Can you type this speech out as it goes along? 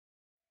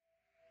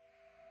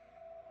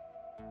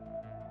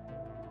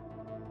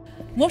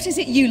What is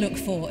it you look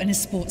for in a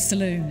sports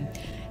saloon?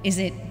 Is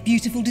it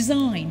beautiful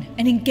design,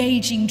 an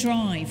engaging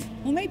drive,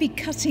 or maybe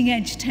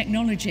cutting-edge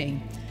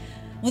technology?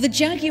 Well, the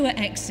Jaguar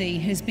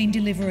XE has been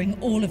delivering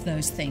all of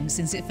those things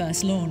since it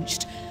first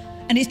launched,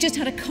 and it's just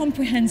had a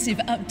comprehensive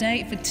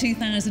update for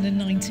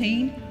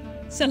 2019,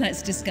 so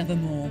let's discover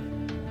more.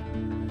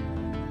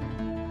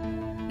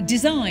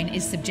 Design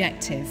is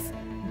subjective,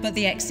 but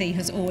the XE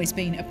has always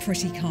been a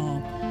pretty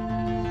car.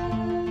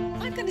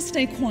 I'm going to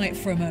stay quiet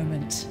for a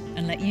moment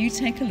and let you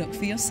take a look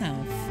for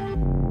yourself.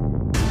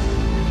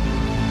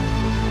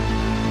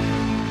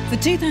 For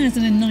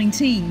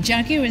 2019,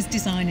 Jaguar's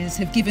designers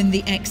have given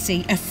the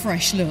XE a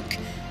fresh look,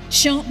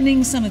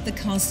 sharpening some of the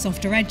car's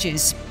softer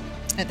edges.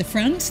 At the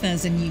front,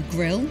 there's a new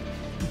grille,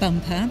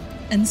 bumper,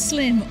 and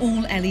slim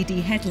all-LED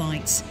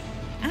headlights.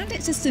 And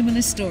it's a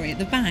similar story at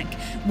the back,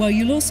 where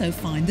you'll also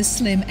find the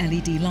slim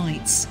LED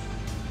lights.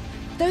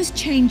 Those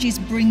changes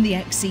bring the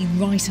XE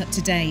right up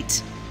to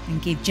date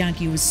and give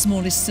Jaguar's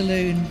smallest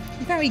saloon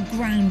a very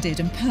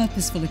grounded and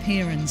purposeful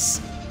appearance.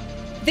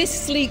 This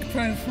sleek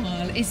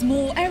profile is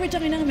more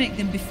aerodynamic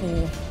than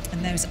before,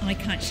 and those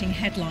eye-catching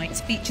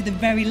headlights feature the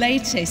very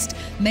latest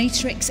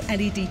Matrix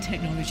LED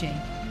technology.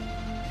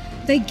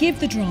 They give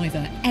the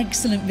driver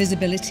excellent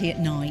visibility at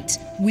night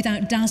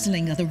without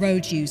dazzling other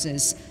road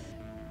users.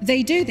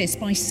 They do this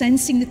by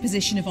sensing the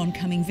position of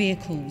oncoming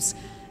vehicles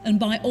and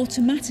by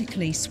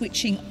automatically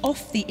switching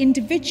off the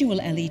individual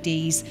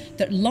LEDs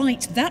that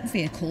light that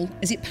vehicle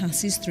as it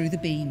passes through the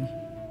beam.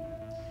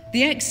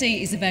 The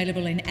XE is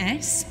available in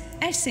S,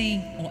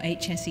 SE or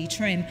HSE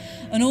trim,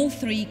 and all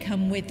three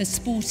come with the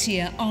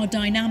sportier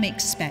R-Dynamic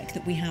spec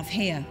that we have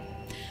here.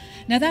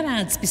 Now that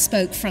adds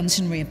bespoke front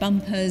and rear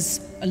bumpers,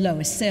 a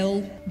lower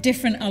sill,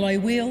 different alloy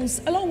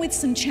wheels, along with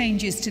some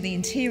changes to the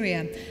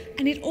interior,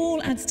 and it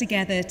all adds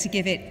together to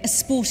give it a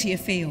sportier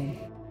feel.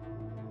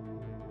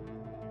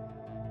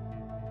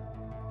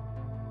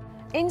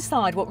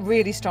 Inside, what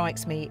really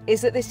strikes me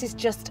is that this is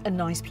just a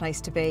nice place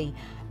to be.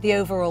 The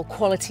overall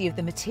quality of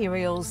the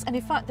materials, and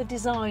in fact the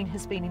design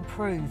has been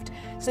improved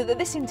so that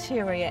this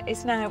interior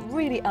is now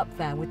really up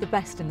there with the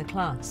best in the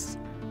class.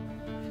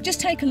 Just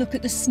take a look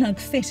at the snug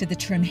fit of the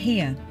trim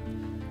here,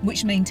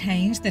 which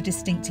maintains the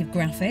distinctive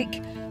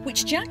graphic,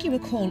 which Jaguar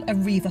call a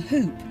Riva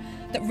hoop,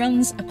 that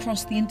runs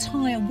across the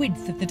entire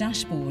width of the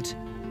dashboard.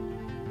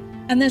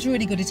 And there's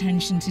really good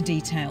attention to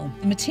detail.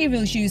 The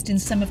materials used in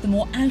some of the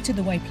more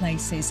out-of-the-way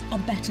places are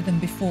better than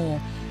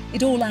before.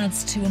 It all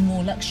adds to a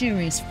more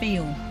luxurious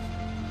feel.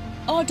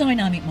 Our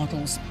dynamic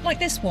models, like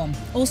this one,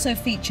 also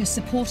feature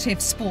supportive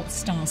sports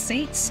style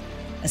seats,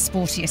 a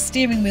sportier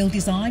steering wheel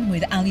design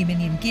with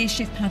aluminium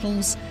gearshift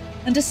paddles,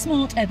 and a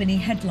smart ebony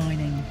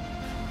headlining.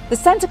 The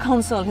centre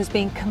console has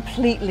been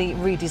completely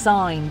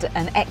redesigned,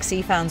 and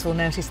XE fans will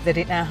notice that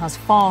it now has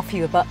far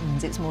fewer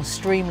buttons. It's more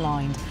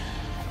streamlined.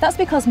 That's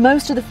because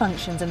most of the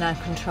functions are now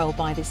controlled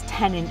by this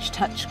 10-inch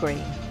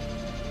touchscreen.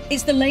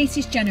 It's the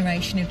latest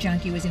generation of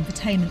Jaguar's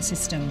infotainment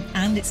system,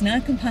 and it's now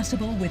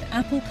compatible with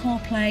Apple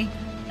CarPlay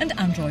and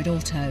Android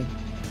Auto.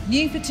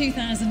 New for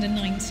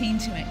 2019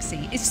 to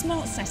XE is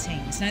Smart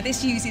Settings. Now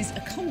this uses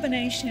a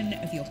combination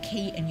of your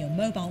key and your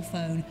mobile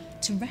phone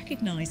to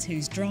recognise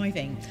who's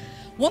driving.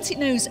 Once it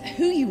knows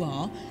who you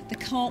are, the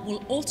car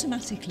will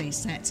automatically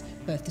set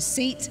both the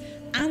seat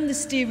and the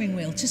steering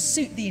wheel to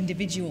suit the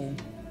individual.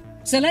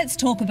 So let's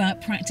talk about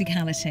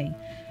practicality.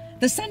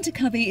 The centre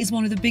cubby is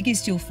one of the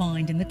biggest you'll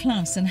find in the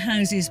class and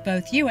houses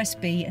both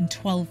USB and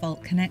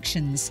 12-volt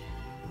connections.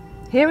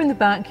 Here in the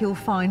back you'll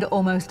find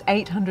almost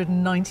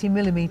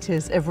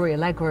 890mm of rear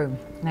legroom.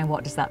 Now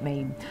what does that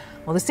mean?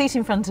 Well, the seat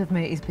in front of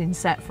me has been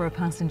set for a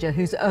passenger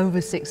who's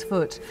over 6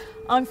 foot.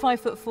 I'm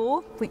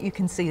 5'4", but you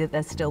can see that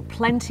there's still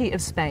plenty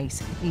of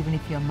space even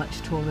if you're much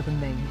taller than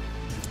me.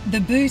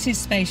 The boot is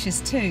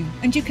spacious too,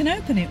 and you can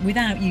open it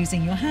without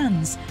using your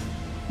hands,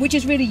 which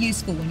is really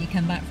useful when you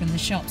come back from the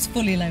shops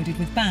fully loaded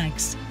with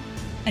bags.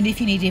 And if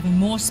you need even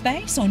more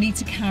space or need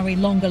to carry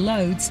longer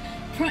loads,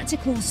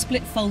 practical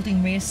split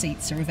folding rear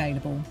seats are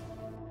available.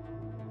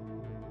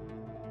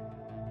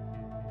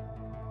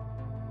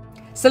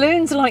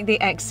 Saloons like the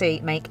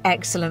XE make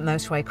excellent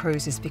motorway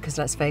cruises because,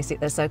 let's face it,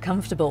 they're so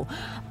comfortable.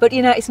 But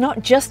you know, it's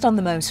not just on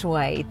the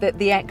motorway that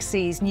the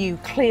XE's new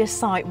clear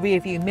sight rear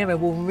view mirror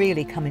will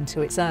really come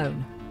into its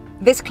own.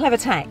 This clever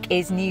tech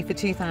is new for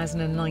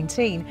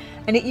 2019,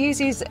 and it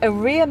uses a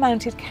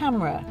rear-mounted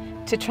camera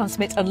to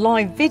transmit a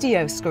live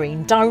video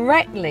screen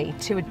directly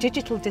to a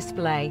digital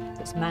display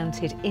that's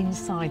mounted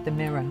inside the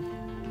mirror.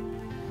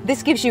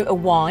 This gives you a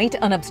wide,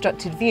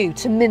 unobstructed view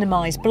to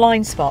minimise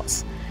blind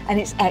spots, and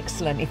it's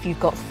excellent if you've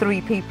got 3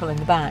 people in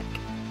the back.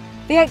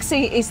 The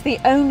XE is the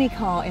only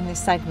car in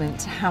this segment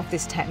to have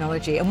this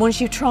technology, and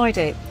once you've tried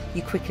it,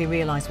 you quickly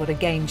realise what a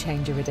game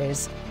changer it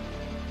is.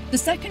 The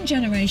second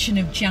generation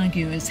of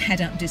Jaguar's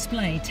head-up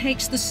display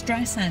takes the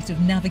stress out of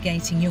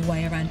navigating your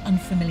way around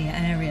unfamiliar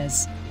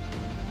areas.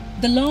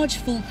 The large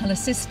full-colour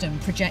system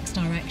projects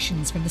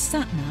directions from the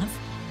sat-nav,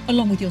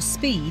 along with your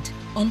speed,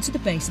 onto the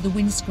base of the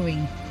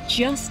windscreen,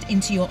 just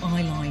into your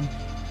eye line,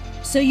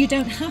 so you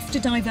don't have to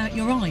divert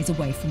your eyes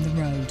away from the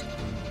road.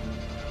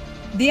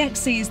 The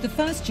XE is the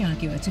first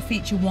Jaguar to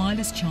feature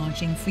wireless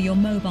charging for your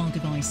mobile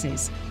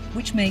devices,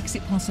 which makes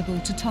it possible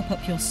to top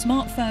up your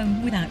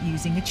smartphone without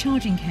using a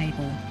charging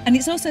cable. And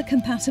it's also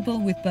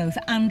compatible with both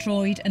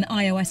Android and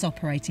iOS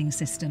operating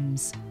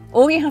systems.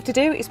 All you have to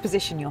do is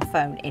position your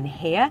phone in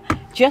here,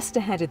 just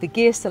ahead of the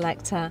gear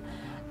selector,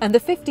 and the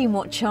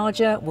 15-watt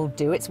charger will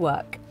do its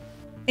work.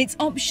 It's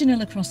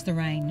optional across the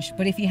range,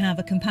 but if you have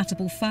a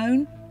compatible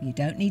phone, you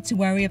don't need to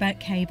worry about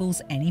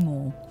cables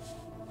anymore.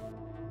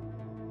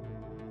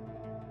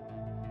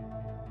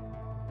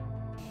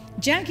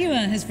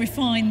 Jaguar has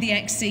refined the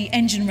XE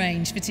engine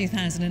range for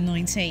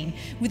 2019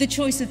 with a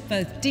choice of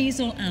both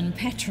diesel and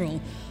petrol,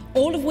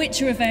 all of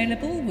which are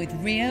available with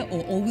rear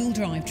or all-wheel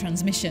drive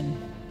transmission.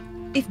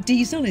 If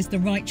diesel is the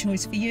right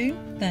choice for you,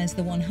 there's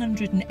the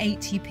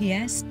 180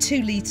 PS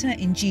 2-litre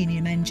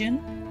Ingenium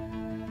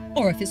engine.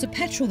 Or if it's a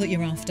petrol that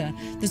you're after,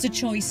 there's a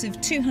choice of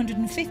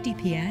 250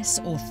 PS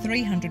or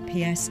 300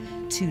 PS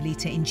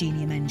 2-litre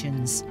Ingenium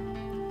engines.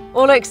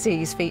 All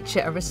XEs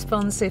feature a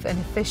responsive and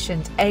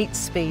efficient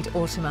 8-speed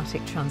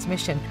automatic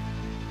transmission.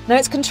 Now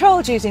it's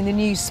controlled using the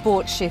new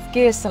Sport Shift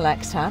gear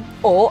selector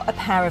or a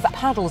pair of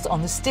paddles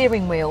on the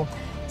steering wheel.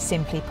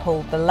 Simply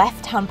pull the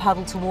left-hand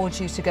paddle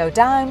towards you to go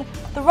down,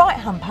 the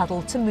right-hand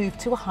paddle to move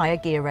to a higher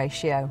gear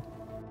ratio.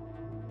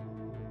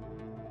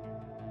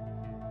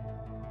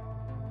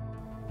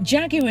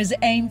 Jaguar's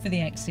aim for the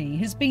XE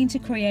has been to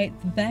create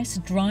the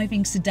best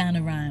driving sedan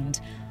around,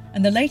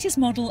 and the latest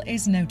model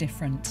is no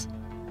different.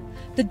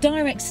 The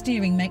direct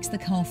steering makes the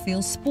car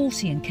feel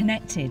sporty and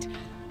connected,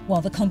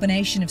 while the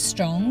combination of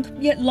strong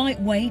yet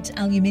lightweight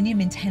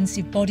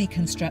aluminium-intensive body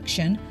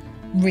construction,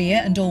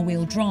 rear and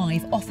all-wheel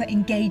drive offer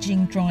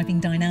engaging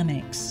driving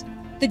dynamics.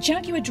 The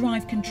Jaguar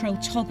Drive Control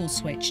toggle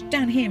switch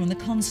down here on the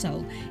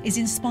console is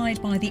inspired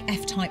by the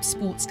F-Type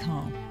sports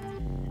car,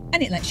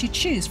 and it lets you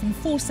choose from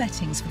 4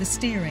 settings for the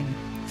steering,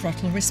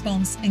 throttle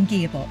response and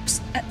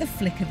gearbox at the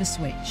flick of a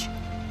switch.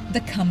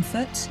 The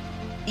Comfort,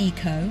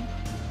 Eco,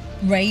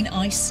 Rain,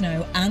 Ice,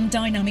 Snow and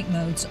Dynamic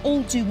modes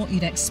all do what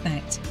you'd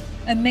expect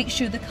and make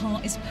sure the car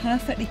is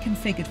perfectly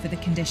configured for the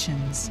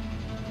conditions.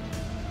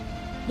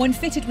 When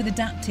fitted with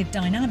adaptive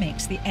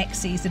dynamics, the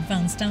XE's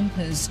advanced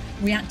dampers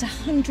react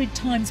 100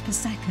 times per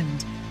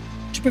second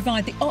to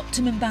provide the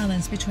optimum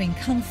balance between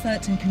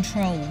comfort and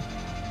control.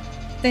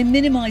 They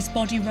minimise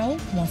body roll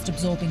whilst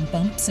absorbing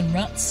bumps and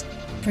ruts,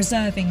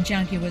 preserving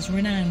Jaguar's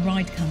renowned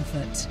ride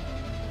comfort.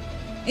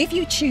 If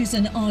you choose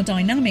an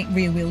R-Dynamic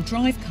rear-wheel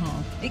drive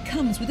car, it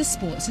comes with a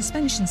sport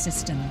suspension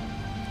system,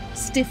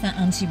 stiffer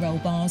anti-roll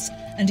bars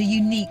and a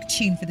unique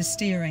tune for the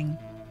steering.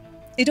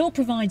 It all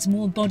provides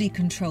more body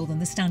control than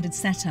the standard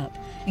setup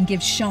and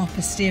gives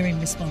sharper steering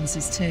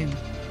responses too.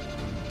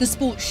 The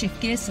Sport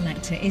Shift gear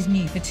selector is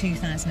new for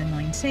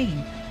 2019,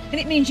 and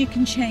it means you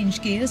can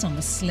change gears on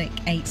the slick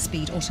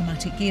 8-speed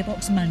automatic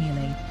gearbox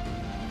manually.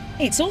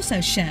 It's also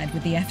shared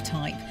with the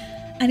F-Type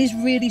and is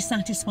really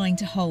satisfying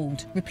to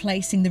hold,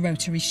 replacing the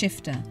rotary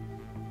shifter.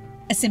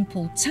 A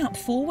simple tap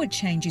forward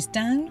changes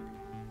down,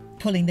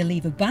 pulling the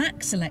lever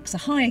back selects a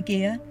higher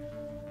gear,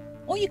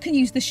 or you can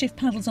use the shift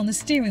paddles on the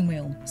steering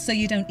wheel so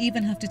you don't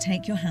even have to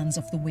take your hands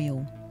off the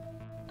wheel.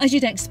 As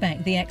you'd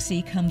expect, the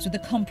XE comes with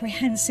a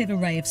comprehensive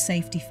array of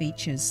safety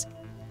features.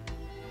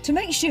 To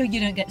make sure you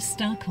don't get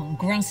stuck on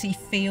grassy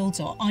fields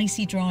or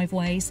icy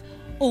driveways,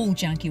 all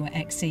Jaguar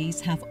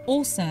XEs have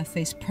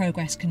All-Surface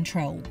Progress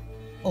Control,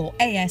 or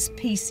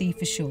ASPC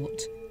for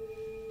short.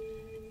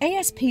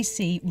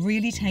 ASPC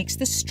really takes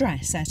the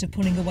stress out of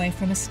pulling away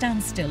from a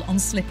standstill on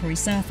slippery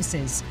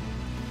surfaces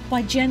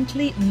by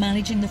gently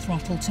managing the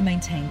throttle to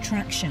maintain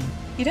traction.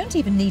 You don't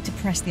even need to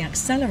press the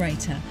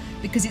accelerator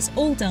because it's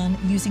all done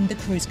using the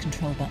cruise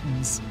control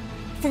buttons.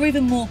 For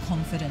even more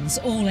confidence,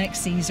 all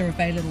XEs are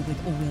available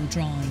with all-wheel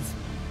drive.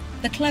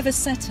 The clever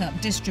setup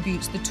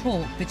distributes the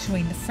torque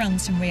between the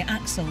front and rear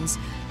axles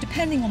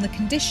depending on the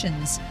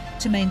conditions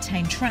to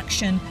maintain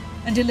traction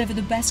and deliver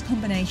the best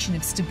combination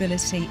of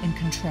stability and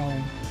control.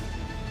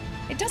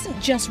 It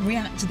doesn't just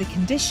react to the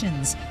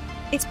conditions,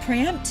 it's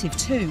preemptive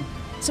too,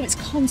 so it's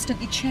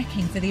constantly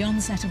checking for the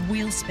onset of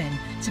wheel spin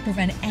to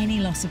prevent any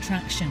loss of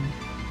traction.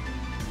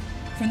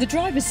 From the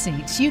driver's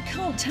seat, you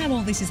can't tell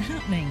all this is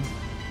happening.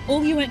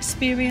 All you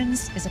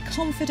experience is a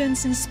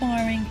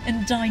confidence-inspiring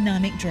and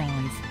dynamic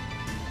drive.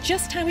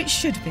 Just how it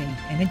should be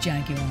in a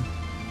Jaguar.